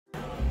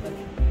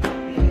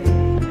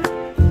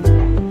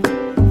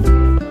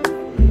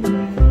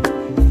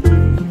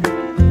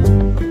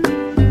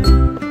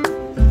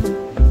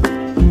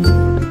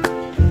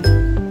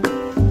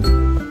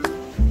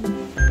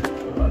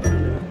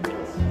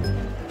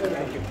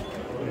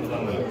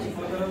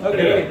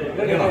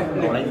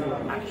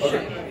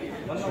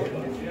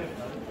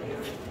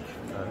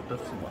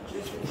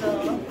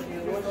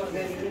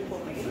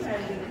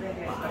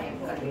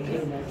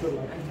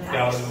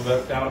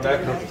Camera back,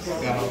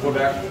 camera go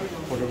back,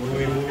 photo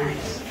moving.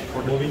 Achu,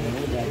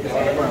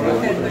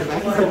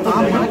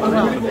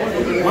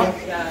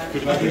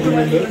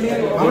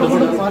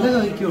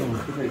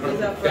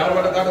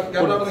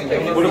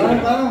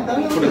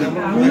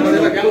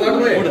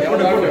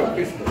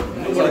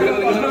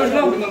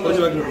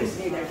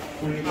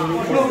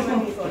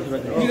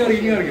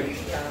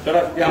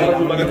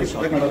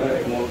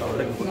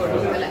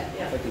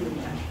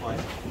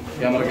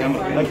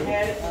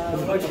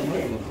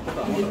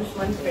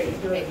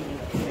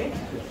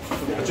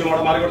 what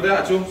are you doing?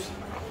 Achu,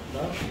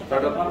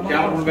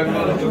 camera pull back.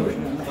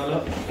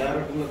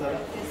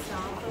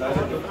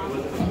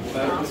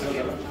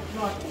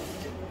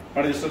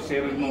 What is this?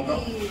 Save it, no.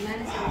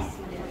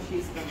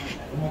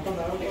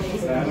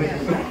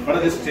 What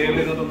is this? Save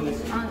it, no.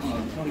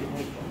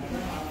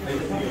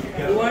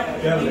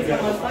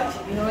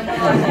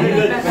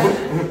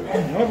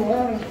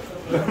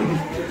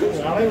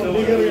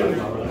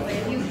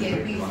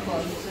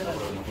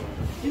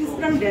 This is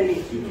from Delhi.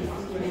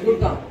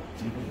 Gurgaon.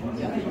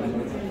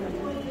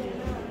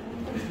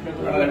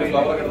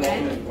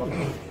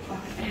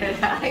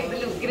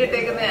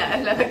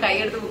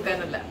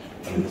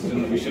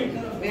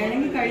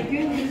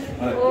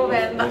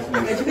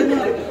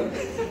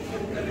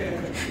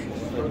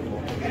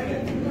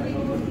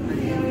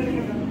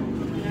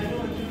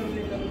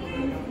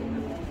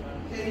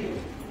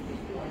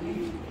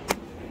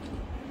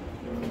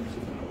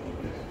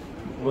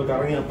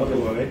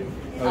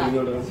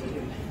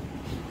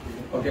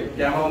 Okay,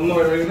 camera on the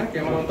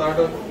camera on the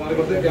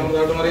camera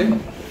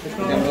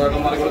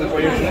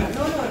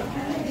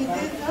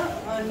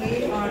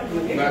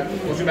back,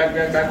 push back.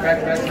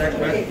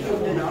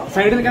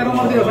 Side the camera,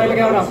 side the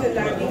camera.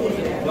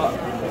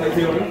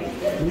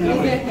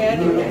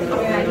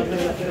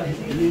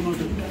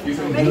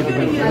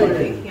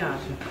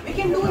 We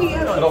can do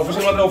here also.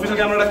 Official camera. Official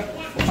camera.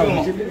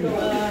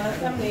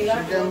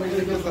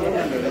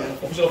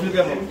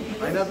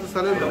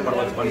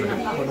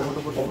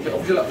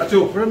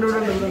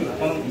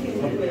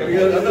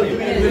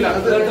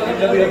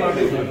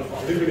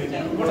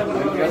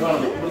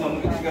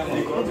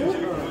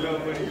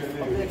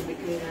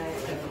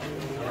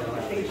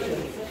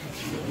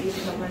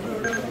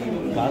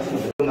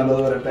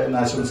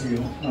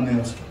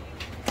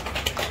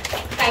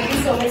 Thank you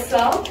so much,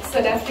 sir. So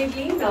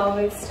definitely now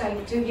it's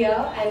time to hear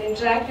and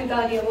interact with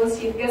our dear most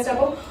chief guest.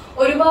 അപ്പോൾ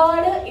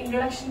ഒരുപാട്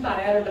introduction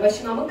പറയാറുണ്ട്,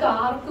 പക്ഷെ നമുക്ക്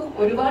ആർക്കും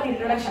ഒരുപാട്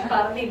introduction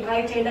പറഞ്ഞ്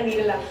invite ചെയ്യേണ്ട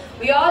നീഡില്ല.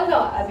 We all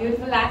know a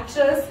beautiful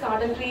actress,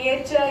 content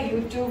creator,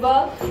 YouTuber,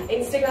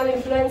 Instagram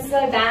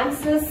influencer,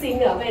 dancer,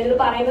 singer. അപ്പോൾ എനിത്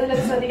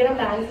പറയുന്നതിലൊക്കെ ശ്രദ്ധിക്കണം,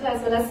 dancer as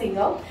well as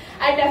singer.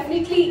 And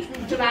definitely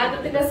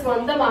ട്രിവാൻഡ്രത്തിന്റെ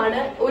സ്വന്തമാണ്.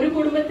 ഒരു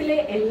കുടുംബത്തിലെ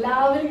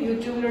എല്ലാവരും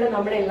യൂട്യൂബിലൂടെ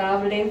നമ്മുടെ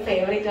എല്ലാവരുടെയും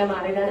ഫേവറേറ്റ് ആയി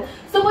മാറിയതാണ്.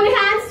 So put your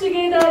hands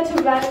together to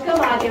welcome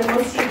our dear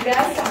most chief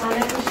guest,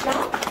 Ahaana Krishna.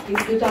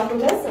 Please do talk to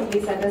us and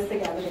please address the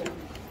gathering.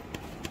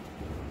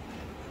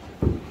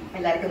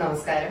 എല്ലാവർക്കും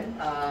നമസ്കാരം.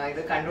 ഇത്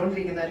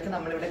കണ്ടുകൊണ്ടിരിക്കുന്നവർക്ക്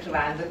നമ്മളിവിടെ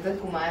ട്രിവാൻഡ്രത്ത്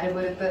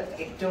കുമാരപുരത്ത്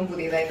ഏറ്റവും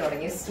പുതിയതായി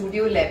തുടങ്ങിയ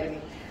സ്റ്റുഡിയോ 11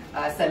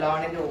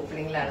 സലോണിന്റെ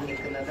ഓപ്പണിംഗിലാണ്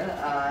നിൽക്കുന്നത്.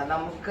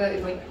 നമുക്ക്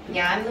ഇപ്പൊ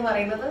ഞാൻ എന്ന്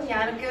പറയുന്നത്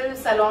ഞാനൊക്കെ ഒരു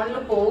സലോണിൽ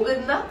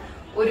പോകുന്ന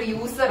ഒരു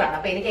യൂസറാണ്.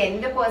 അപ്പൊ എനിക്ക്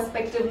എന്റെ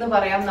പെർസ്പെക്റ്റീവ് എന്ന്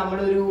പറയാം,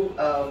 നമ്മളൊരു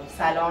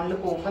സലോണിൽ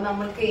പോകുമ്പോൾ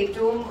നമ്മൾക്ക്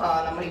ഏറ്റവും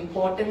നമ്മൾ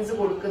ഇമ്പോർട്ടൻസ്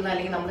കൊടുക്കുന്ന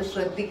അല്ലെങ്കിൽ നമ്മൾ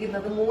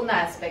ശ്രദ്ധിക്കുന്നത് 3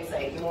 ആസ്പെക്ട്സ്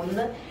ആയിരിക്കും.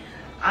 ഒന്ന്,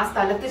 ആ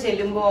സ്ഥലത്ത്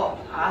ചെല്ലുമ്പോ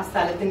ആ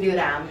സ്ഥലത്തിന്റെ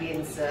ഒരു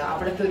ആംബിയൻസ്,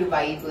 അവിടുത്തെ ഒരു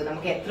വൈബ്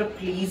നമുക്ക് എത്ര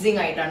പ്ലീസിങ്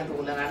ആയിട്ടാണ്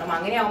തോന്നുന്നത്. കാരണം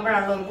അങ്ങനെ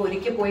ആകുമ്പോഴാണല്ലോ നമുക്ക്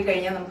ഒരിക്കൽ പോയി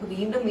കഴിഞ്ഞാൽ നമുക്ക്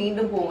വീണ്ടും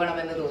വീണ്ടും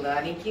പോകണമെന്ന് തോന്നുക.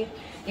 എനിക്ക്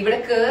ഇവിടെ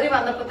കയറി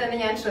വന്നപ്പോ തന്നെ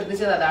ഞാൻ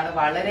ശ്രദ്ധിച്ചത് അതാണ്.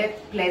 വളരെ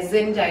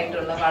പ്ലെസന്റ്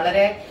ആയിട്ടുള്ള,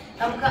 വളരെ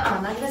നമുക്ക്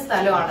നല്ല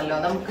സ്ഥലമാണല്ലോ,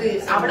 നമുക്ക്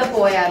അവിടെ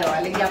പോയാലോ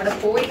അല്ലെങ്കിൽ അവിടെ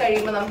പോയി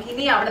കഴിയുമ്പോൾ നമുക്ക്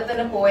ഇനി അവിടെ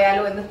തന്നെ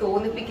പോയാലോ എന്ന്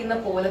തോന്നിപ്പിക്കുന്ന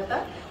പോലത്തെ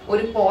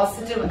ഒരു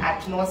പോസിറ്റീവ്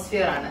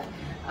അറ്റ്മോസ്ഫിയർ ആണ്.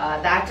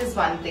 That is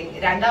one thing.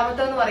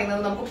 രണ്ടാമത്തെന്ന്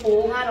പറയുന്നത് നമുക്ക്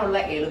പോകാനുള്ള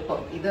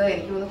എളുപ്പം. ഇത്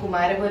എനിക്ക് തോന്നുന്നു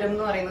കുമാരപുരം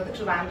എന്ന് പറയുന്നത്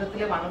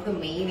ട്രിവാൻഡ്രത്തിലെ one of the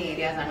main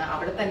areas ആണ്.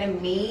 അവിടെ തന്നെ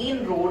മെയിൻ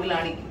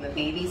റോഡിലാണ് ഇരിക്കുന്നത്.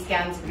 ദേവി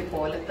സ്കാൻസിറ്റി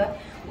പോലത്തെ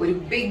ഒരു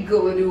ബിഗ്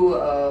ഒരു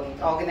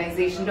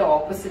ഓർഗനൈസേഷന്റെ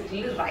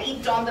ഓപ്പോസിറ്റിൽ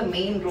right on the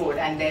main road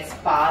and ദെയർസ്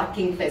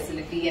parking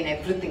facility and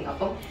everything.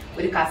 അപ്പം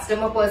ഒരു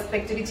കസ്റ്റമർ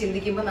പെർസ്പെക്റ്റീവ്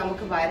ചിന്തിക്കുമ്പോൾ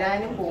നമുക്ക്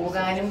വരാനും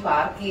പോകാനും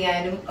പാർക്ക്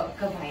ചെയ്യാനും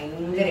ഒക്കെ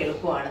ഭയങ്കര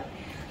എളുപ്പമാണ്.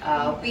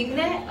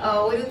 പിന്നെ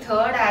ഒരു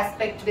third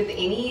aspect with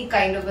any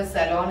kind of A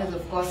salon is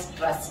of course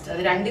trust. അത്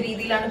 2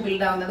 രീതിയിലാണ്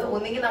ബിൽഡ് ആവുന്നത്.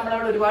 ഒന്നെങ്കിൽ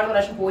നമ്മളവിടെ ഒരുപാട്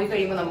പ്രാവശ്യം പോയി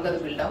കഴിയുമ്പോൾ നമുക്കത്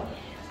ബിൽഡ് ആവും,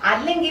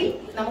 അല്ലെങ്കിൽ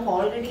നമുക്ക്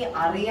ഓൾറെഡി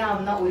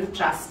അറിയാവുന്ന ഒരു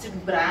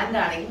ട്രസ്റ്റഡ് ബ്രാൻഡ്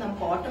ആണെങ്കിൽ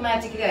നമുക്ക്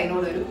ഓട്ടോമാറ്റിക്കലി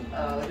അതിനോടൊരു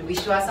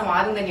വിശ്വാസം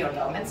ആദ്യം തന്നെ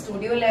ഉണ്ടാവും. And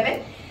studio 11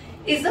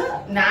 is A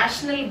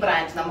national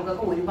brand.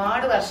 നമുക്കൊക്കെ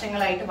ഒരുപാട്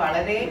വർഷങ്ങളായിട്ട്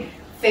വളരെ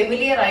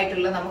ഫെമിലിയർ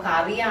ആയിട്ടുള്ള, നമുക്ക്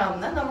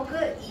അറിയാവുന്ന, നമുക്ക്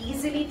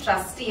ഈസിലി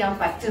ട്രസ്റ്റ് ചെയ്യാൻ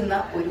പറ്റുന്ന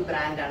ഒരു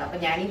ബ്രാൻഡാണ്. അപ്പൊ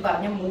ഞാൻ ഈ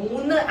പറഞ്ഞ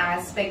 3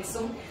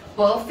 ആസ്പെക്ട്സും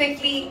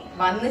പെർഫെക്റ്റ്ലി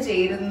വന്നു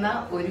ചേരുന്ന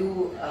ഒരു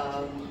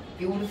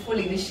ബ്യൂട്ടിഫുൾ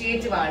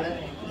ഇനിഷ്യേറ്റീവ് ആണ്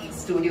ഈ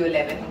സ്റ്റുഡിയോ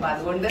 11. അപ്പൊ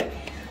അതുകൊണ്ട്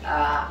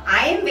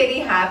I am very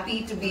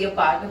happy to be a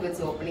part of its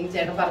opening.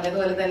 ചേട്ടൻ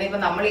പറഞ്ഞതുപോലെ തന്നെ ഇപ്പൊ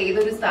നമ്മൾ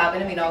ഏതൊരു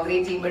സ്ഥാപനം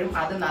ഇനോഗ്രേറ്റ് ചെയ്യുമ്പോഴും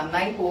അത്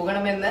നന്നായി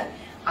പോകണമെന്ന്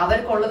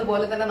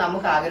അവർക്കുള്ളതുപോലെ തന്നെ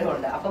നമുക്ക്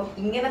ആഗ്രഹമുണ്ട്. അപ്പം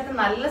ഇങ്ങനത്തെ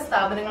നല്ല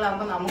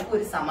സ്ഥാപനങ്ങളാകുമ്പോൾ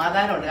നമുക്കൊരു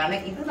സമാധാനമുണ്ട്.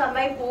 കാരണം ഇത്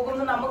നന്നായി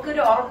പോകുമ്പോൾ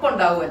നമുക്കൊരു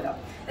ഉറപ്പുണ്ടാവുമല്ലോ,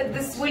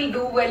 ദിസ് വിൽ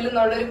ഡു വെൽ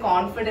എന്നുള്ളൊരു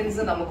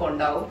കോൺഫിഡൻസ്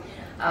നമുക്കുണ്ടാവും.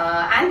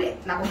 ആൻഡ്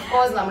ഓഫ്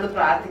കോഴ്സ് നമ്മൾ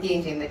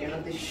പ്രാർത്ഥിക്കുകയും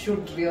ചെയ്യുന്നത് this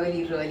should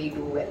really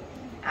do well.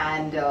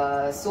 And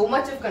so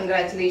much of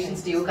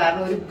congratulations to you.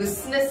 കാരണം ഒരു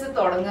ബിസിനസ്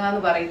തുടങ്ങുക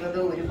എന്ന് പറയുന്നത്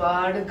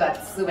ഒരുപാട്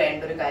ഗട്സ്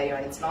വേണ്ട ഒരു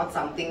കാര്യമാണ്. It's not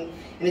something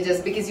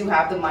just because you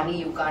have the money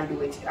you can do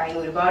it.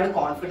 അതിന് ഒരുപാട്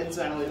കോൺഫിഡൻസ്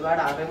വേണം,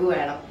 ഒരുപാട് അറിവ്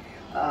വേണം.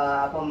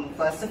 അപ്പം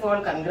first of all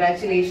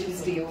congratulations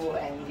to you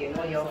and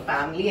your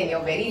family and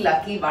your very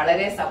lucky.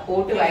 വളരെ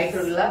സപ്പോർട്ടീവ്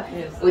ആയിട്ടുള്ള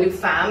ഒരു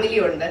ഫാമിലി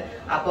ഉണ്ട്.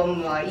 അപ്പം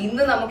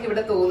ഇന്ന് നമുക്ക്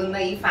ഇവിടെ തോന്നുന്ന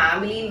ഈ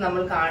ഫാമിലിയിൽ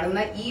നമ്മൾ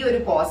കാണുന്ന ഈ ഒരു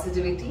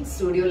പോസിറ്റിവിറ്റി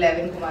സ്റ്റുഡിയോ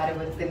 11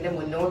 കുമാരപുരത്തിന്റെ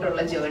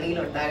മുന്നോട്ടുള്ള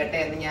ജേർണിയിൽ ഉണ്ടാകട്ടെ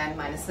എന്ന് ഞാൻ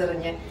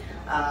മനസ്സറിഞ്ഞ്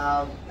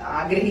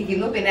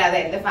ആഗ്രഹിക്കുന്നു. പിന്നെ അത്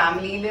എന്റെ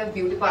ഫാമിലിയിൽ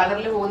ബ്യൂട്ടി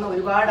പാർലറിൽ പോകുന്ന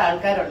ഒരുപാട്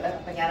ആൾക്കാരുണ്ട്.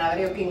 അപ്പൊ ഞാൻ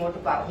അവരെയൊക്കെ ഇങ്ങോട്ട്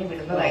പറഞ്ഞു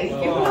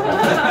വിടുന്നതായിരിക്കും.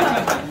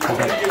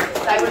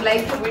 I would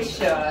like to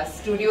wish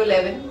studio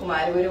 11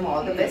 Kumarapuram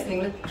all the best.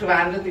 നിങ്ങൾ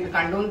ട്രിവാൻഡ്രത്ത്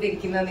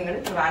കണ്ടുകൊണ്ടിരിക്കുന്ന നിങ്ങൾ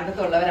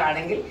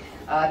ട്രിവാൻഡ്രത്തുള്ളവരാണെങ്കിൽ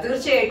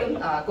തീർച്ചയായിട്ടും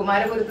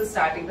കുമാരപുരത്ത്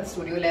സ്റ്റാർട്ട് ചെയ്ത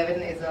studio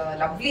 11 is A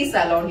lovely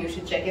salon. You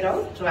should check it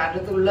out.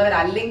 ട്രിവാൻഡ്രത്ത്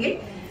ഉള്ളവരല്ലെങ്കിൽ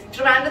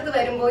ട്രിവാൻഡ്രത്ത്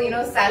വരുമ്പോൾ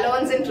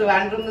സലോൺസ് ഇൻ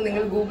ട്രിവാൻഡ്രം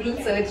നിങ്ങൾ ഗൂഗിളിൽ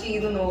സെർച്ച്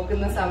ചെയ്ത്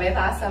നോക്കുന്ന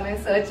സമയത്ത് ആ സമയം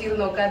സെർച്ച് ചെയ്ത്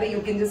നോക്കാതെ you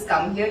can just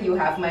come here. You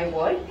have my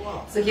word.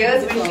 So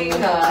here's wishing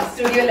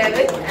studio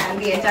 11 and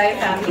the entire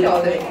family all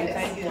the very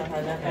best.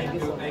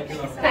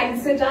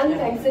 Thanks a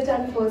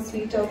ton for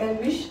sweet talk and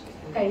wish.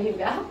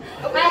 കഴിയില്ല.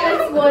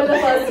 That's more the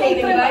first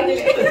meeting, right?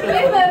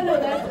 No,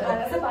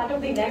 that's a part of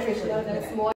the inauguration. That's more.